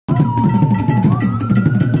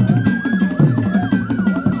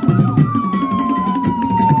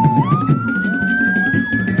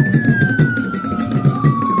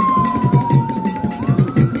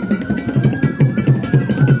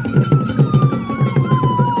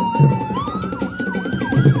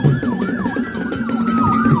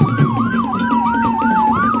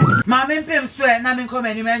Namin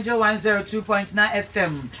Comedy Manager 102.9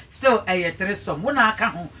 FM. Still a threesome. One I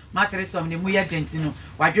can't my threesome the Muya Gentino.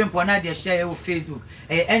 Why drink one idea share with Facebook.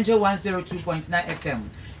 Angel 102.9 FM.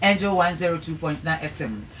 Angel 102.9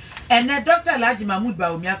 FM. And Dr. Alaji Mahmoud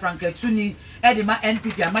Bawumia Franke Tuni, Edima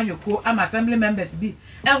NPP Amanyoko, am assembly members be.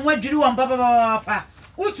 And what do you want, Papa?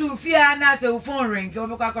 Utu fear Nasa phone ring,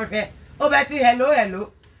 oh Betty,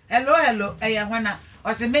 hello. Ayana.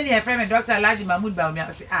 Or say many a friend Dr. Alaji Mahmoud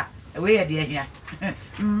Bawumia say, away dear here.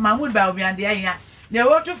 Mahmoud Bawumia dear here. The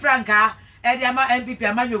water Franca, Ediama MPP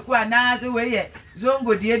Amanyoko, and Nasa way,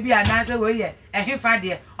 Zongo dear be a Nasa way, and he found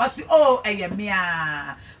dear. Or say, oh,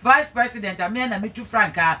 Ayamia. Vice President Amena Mitu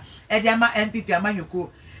Franca, Ediama MPP Amanyoko.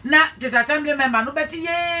 Na just assembly member no better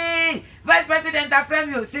ye. Vice President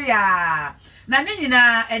Afremio say ya. Na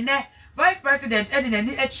nina ene Vice President Edina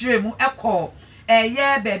ni echiremu eko.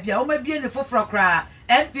 Yeah baby, o me bie ne foforo kra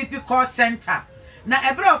MPP call center. Na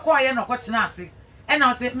ebra call ye no kwotena ase. E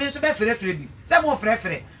na say me so be frefre bi. Se mo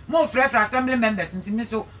frefre assembly members nti me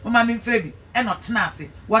so o ma me frefre bi. E no tena ase.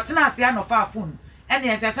 Wo tena ase a no fa phone. And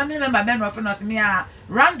yes, assembly member men of us me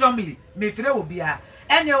randomly me free will be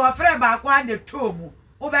and you are free back one the tomb.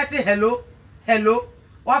 Oh, Betty, hello.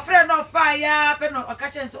 Or friend of fire, pen or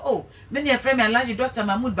catching so. Oh, many a friend and large Dr.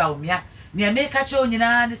 Mahmoud Bawumia, near me catch on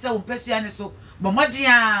in so Persian so. But what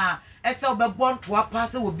dear, as so be born to a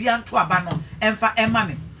parcel will be unto a banner and for a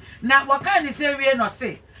mammy. Now, what can you say, real or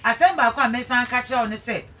say? Assemble a messan catcher on the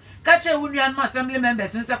say. Catch a union assembly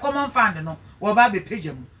members since a common fund no, or baby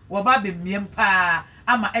pigeon. Wababe miempa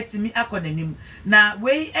ama etimi akonanim na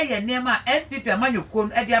wei eye nema NPP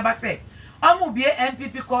amanyoko edi abase omo bie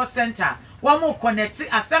NPP call center wo mo connect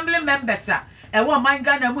assembly members a e wo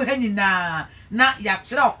manga na mu hanina na ya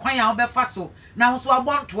kire okwan a obefa so na so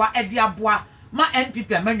abontoa edi aboa ma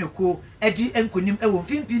NPP amanyoko edi enkonim e wo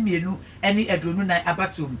mfimpi mienu eni edronu na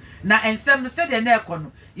abatum na ensem no se de na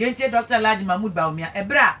ekono yentie Dr. Alaji Mahmoud Bawumia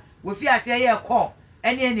ebra wo fi ase ye call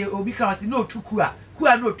eni obi kan se no tukua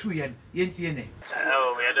Kuya no 2 yen yentie ne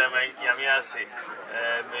oh me da man yame ase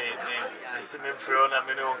me simen frona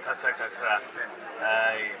me no kasa kakra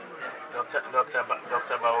ai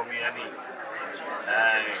Dr. Bawumia ni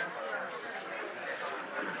ai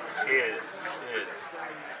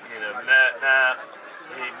you know na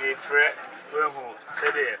me fre we hu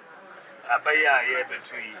said it abaya ye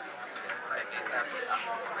between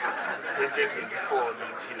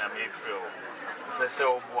 2024 na me fre o pese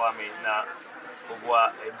oboa me na Obwa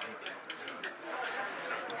MPP.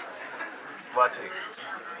 But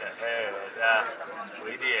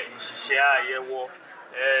we did share ye war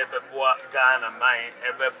beboa Ghana mine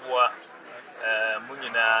ebeboa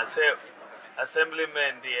munina say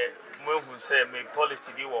assemblymen de who say me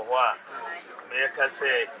policy bi wo ho a me ka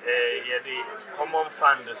say ye the common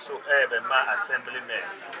fund so ma assemblymen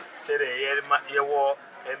say ye war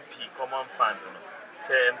MP common fund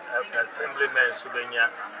say assemblymen subenya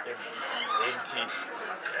enti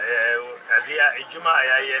adia ejuma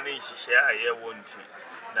ayaye ne hihia aye wonti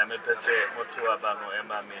na me pese moto aba no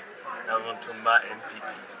ema me na wonto ma MPP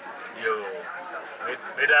yo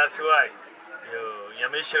me da swai yo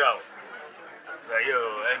yameshira yo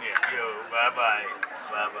eni yo bye bye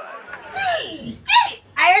hey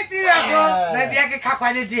are you serious maybe I get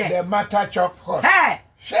kakwane die the matter chop hot hey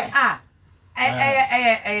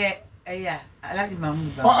Alaji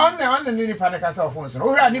Mahmoud Bawumia. On the new Panaka cell phones.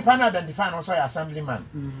 Oh, yeah, Nipan identify also assemblyman.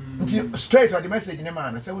 Until straight or the message in a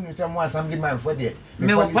man. So when you tell more assemblyman for the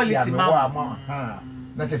policy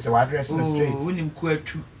man. Not as address straight. When him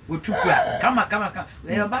quetu. Come.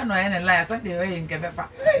 We are bad no any lies. Sunday way in Kebefa.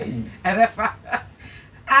 Ebefa.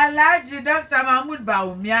 Alaji Dr. Mahmoud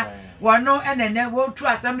Bawumia. One no and then wo two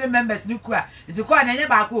assembly members nukua. It's a quite any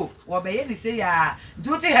bako. Or by any say ya.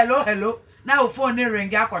 Duty hello. Now phone ring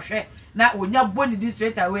yakoshe. Na onya boni this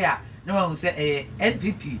straight away no one say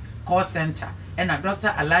NPP call center and a Dr.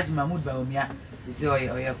 Alaji Mahmoud Bawumia is your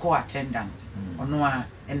co-attendant ono a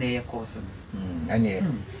and a course and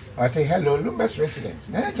I say hello Lumbus residents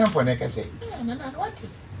then I jump on I say no what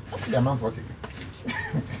what's the man for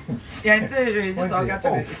yeah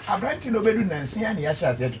I brand to obedu nansi and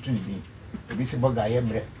yasha say to ni ebi se boga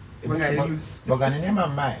yemre boga ne ma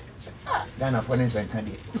mai Ghana for names and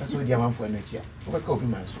candy that's what the man for next year we go be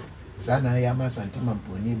man so Sana Yama Santima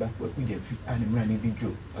Poniba, what we get and running big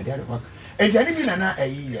joke, or the other work. And Jenny Nana a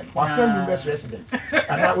year, or from members' residence.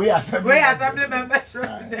 And we are assembly members'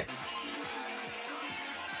 residence.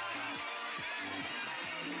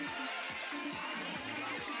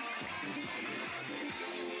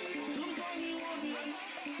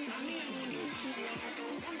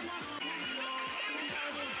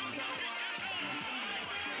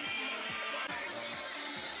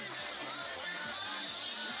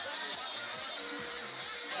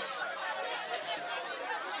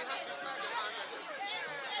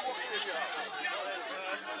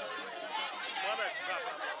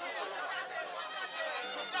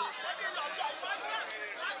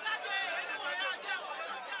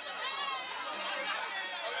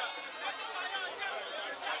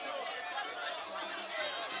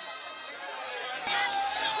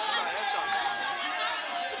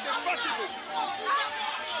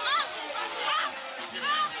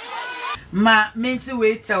 Ma menti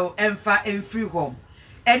waitel emfa emfiri home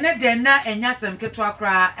ene den na enyasem ketwa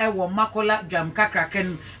kra ewo makola dwam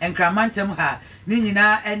kakraken enkramantem ha ni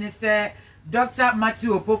nyina ene se Dr.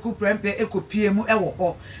 Matthew Opoku Prempe ekopie mu ewo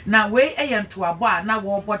ho na we eyento abo a na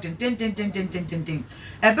wo bo den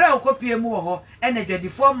ebra okopie mu wo ho ene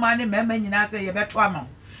dwadifo ma ne mema nyina se yebeto ama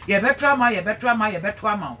ene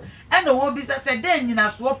wo bisa se den nyina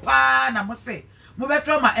so pa na mo se mo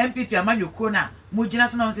beto ma MPP amanyoko na mo gina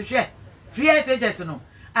so na se hwe free SHS no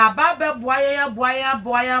ababa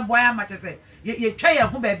boya matese ye twa ye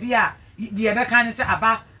ho ba bia ye be kan se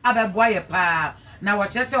aba boya pa na wo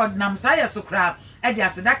chese odnam sa ye sokra e de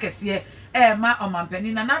aseda kese ma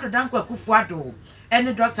omampani na nado danko akufu ado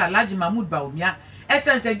ene Dr. Alhaji Mahmood Bawumia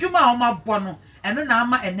essence dwuma o mabọ no eno na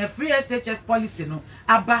ama ene free SHS policy no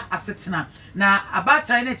aba asetena na aba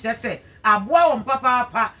tan na chese aboa wo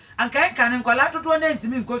papa ankan kan nkola toto na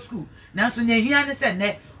ntimi nko school nanso nya hia ne se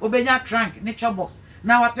ne obenya trunk ne chobox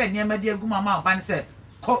na wape niam de aguma ma oba ne se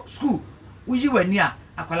school uyi wani a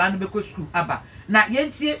akola no beko school aba na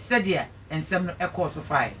yentie sede ensem no ekọ so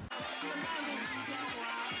fai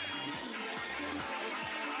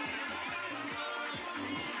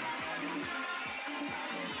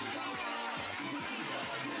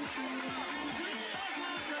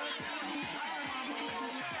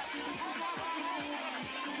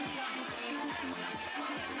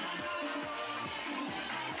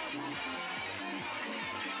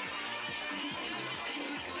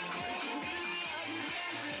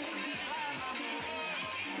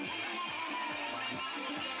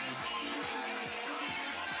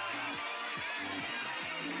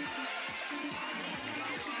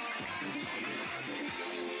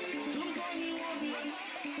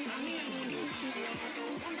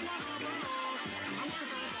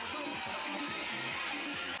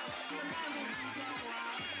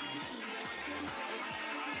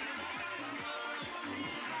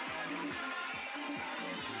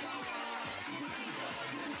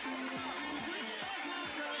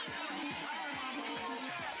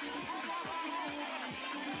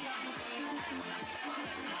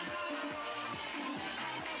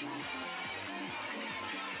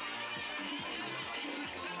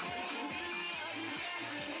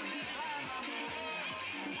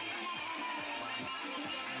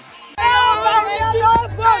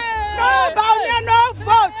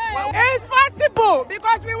It's possible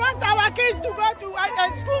because we want our kids to go to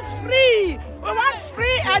school free. We want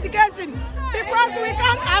free education because we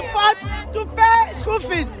can't afford to pay school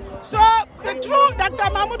fees. So through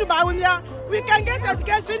Dr. Mahmood Bawumia, we can get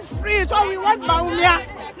education free. So we want Bawumia.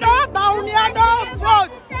 No Bawumia, no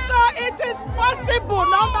vote. So it is possible.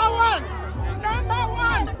 Number one.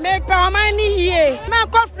 Make money here. Man,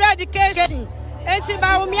 go free education. Enti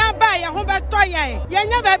Bawumia buy a home beto ye.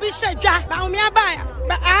 Yenya baby shedwa. Bawumia buy.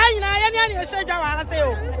 But I na shedwa wa say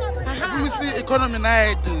o. We see economy na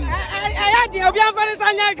edi. Ayadi obi anfere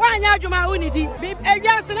sanya kwanya adwuma unidi.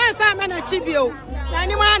 Ewia sena sa me na chibio. Na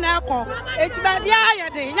ni ma na akọ. Enti ba bia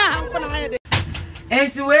ayede nya hanko na ayede.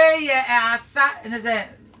 Enti we ye asa ne say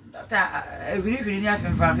Dr. Really ni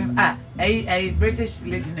afemfam. A British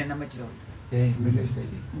lady na matiro. British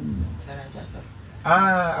lady. Sarah Joseph.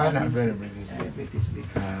 I'm not very British. British lady.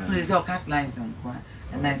 There's all cast lines on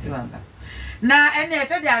and nice one. Na ene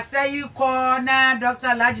se dia say you call na Dr.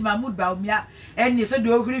 Alhaji Mahmood Bawumia ene se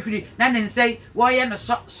do hurihuri na ne nsai wo ye no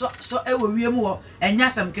so e wo wiem wo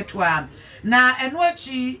enya sam ketwa na eno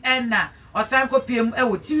achi ena osanko piem e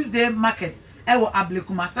wo Tuesday market e wo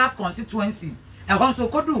Ablekuma South constituency e ho so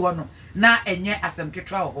kodu wo no na enye asam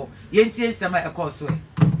ketwa wo yentie nsama e call so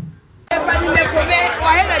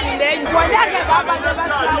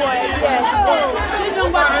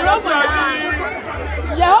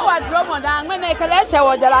Yehowa dromo na ngene kele she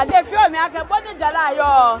wo jala de fi o mi ake boni jala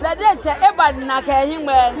yo le de che eba na ka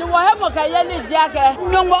hinwe ni wo he mo ka ye ni ji ake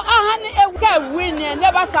nyongo ahani e ka wini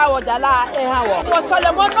ne ba sa wo jala e ha wo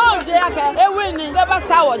solemo no de ake e wini ne ba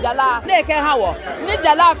sa wo jala ne ke ha wo ni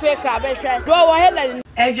jala Africa be hwe do wo he le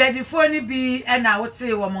ejadifo ni bi e na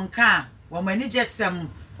wote wo monka wo mani jesem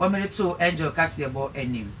wo me to angel kasebo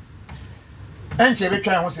enim enche be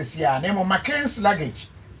twan ho sesia na mo Macken's luggage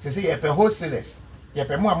sese ye pe wholesalers ye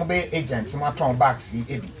pe mo amobe agents mo aton bags yi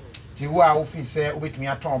ebi ti wo a ofi se obetumi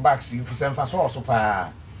aton bags yi fi se mfa so pa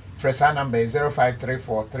fresa number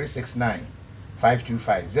 0534369525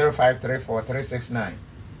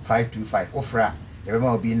 0534369525 ofra ye be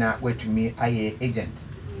ma obi na wetumi aye agent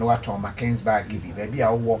no aton Macken's bag bi ba bi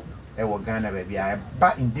a wo e wo Ghana ba bi a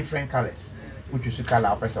ba in different colors which is color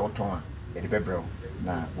opesa oton a ye de bebro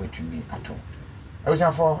na wetumi aton I was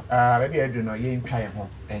for maybe I do know you try home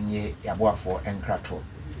and ye yaboafo and crato.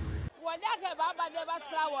 Waliake baba de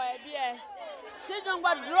basra wo ebie. She don't go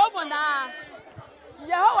dromo na.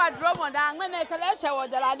 Yehowa dromo na ngene kele she wo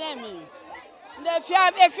jala na mi. De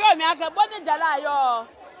fia e fia mi ake boni jala yo.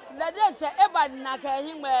 Le de che eba na ka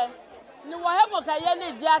hinwe. Ni wo he mo ka ye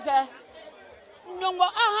ni ji ake. Nyongo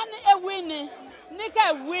ahani e wini. Ni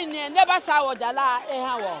ka wini ne basa wo jala e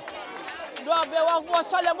ha wo. Do be wo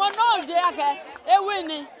solemo no de ake. E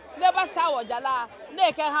wini never saw jala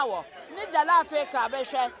ne ke ha wo ni jala Africa be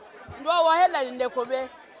hwe ndo wo hele ne kobe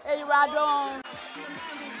e yuradon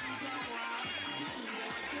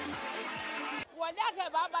wala ke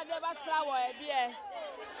baba de ba sa wo e bie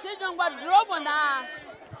shi don gba dromo na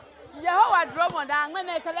Yehowa dromo na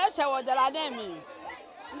ngene kele hwe wo jala na mi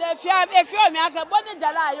ne fia e fia mi aka boni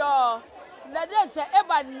jala yo le de che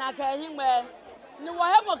eba na ka hinwe ni wo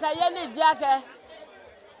he mo ka ye ni ji aka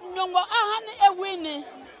nyongo ahani e wini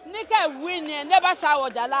ni ka wini ne ba sa wo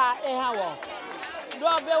jala e ha wo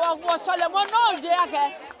do be wo solemo no de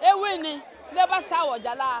ake e wini ne ba sa wo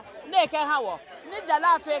jala ne ke ha wo ni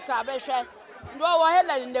jala Africa be hwe do wo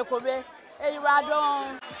hele ne kobe e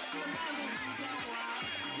yuradon